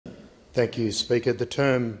Thank you, Speaker. The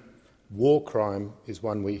term war crime is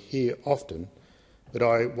one we hear often, but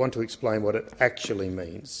I want to explain what it actually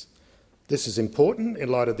means. This is important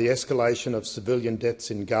in light of the escalation of civilian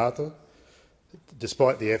deaths in Gaza,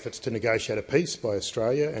 despite the efforts to negotiate a peace by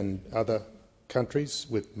Australia and other countries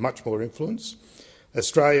with much more influence.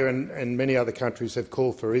 Australia and many other countries have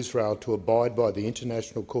called for Israel to abide by the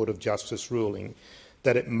International Court of Justice ruling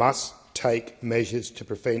that it must take measures to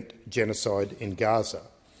prevent genocide in Gaza.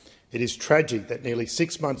 It is tragic that nearly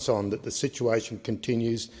 6 months on that the situation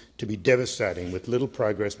continues to be devastating, with little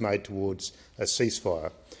progress made towards a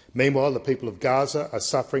ceasefire. Meanwhile, the people of Gaza are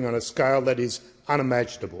suffering on a scale that is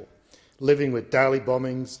unimaginable, living with daily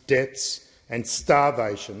bombings, deaths and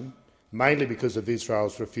starvation, mainly because of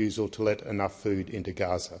Israel's refusal to let enough food into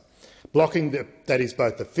Gaza. Blocking that is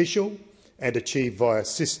both official and achieved via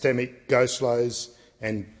systemic go-slows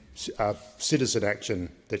and citizen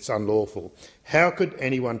action that's unlawful. How could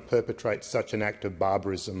anyone perpetrate such an act of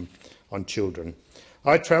barbarism on children?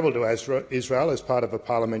 I travelled to Israel as part of a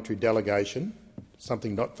parliamentary delegation,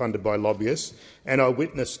 something not funded by lobbyists, and I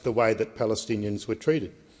witnessed the way that Palestinians were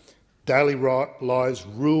treated. Daily lives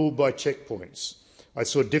ruled by checkpoints. I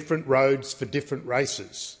saw different roads for different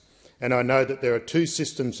races, and I know that there are two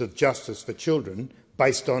systems of justice for children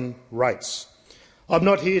based on race. I'm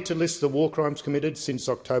not here to list the war crimes committed since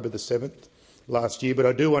October the 7th last year, but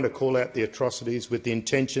I do want to call out the atrocities with the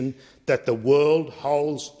intention that the world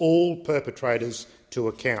holds all perpetrators to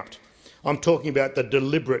account. I'm talking about the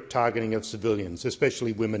deliberate targeting of civilians,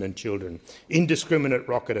 especially women and children, indiscriminate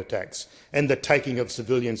rocket attacks and the taking of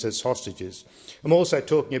civilians as hostages. I'm also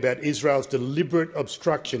talking about Israel's deliberate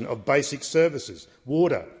obstruction of basic services,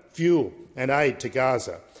 water, fuel and aid to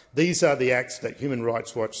Gaza. These are the acts that Human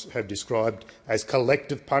Rights Watch have described as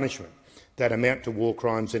collective punishment that amount to war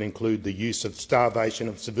crimes and include the use of starvation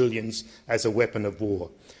of civilians as a weapon of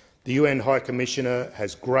war. The UN High Commissioner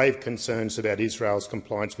has grave concerns about Israel's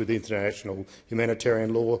compliance with international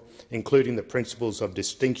humanitarian law, including the principles of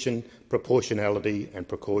distinction, proportionality and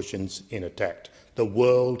precautions in attack. The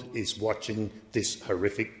world is watching this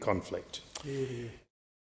horrific conflict.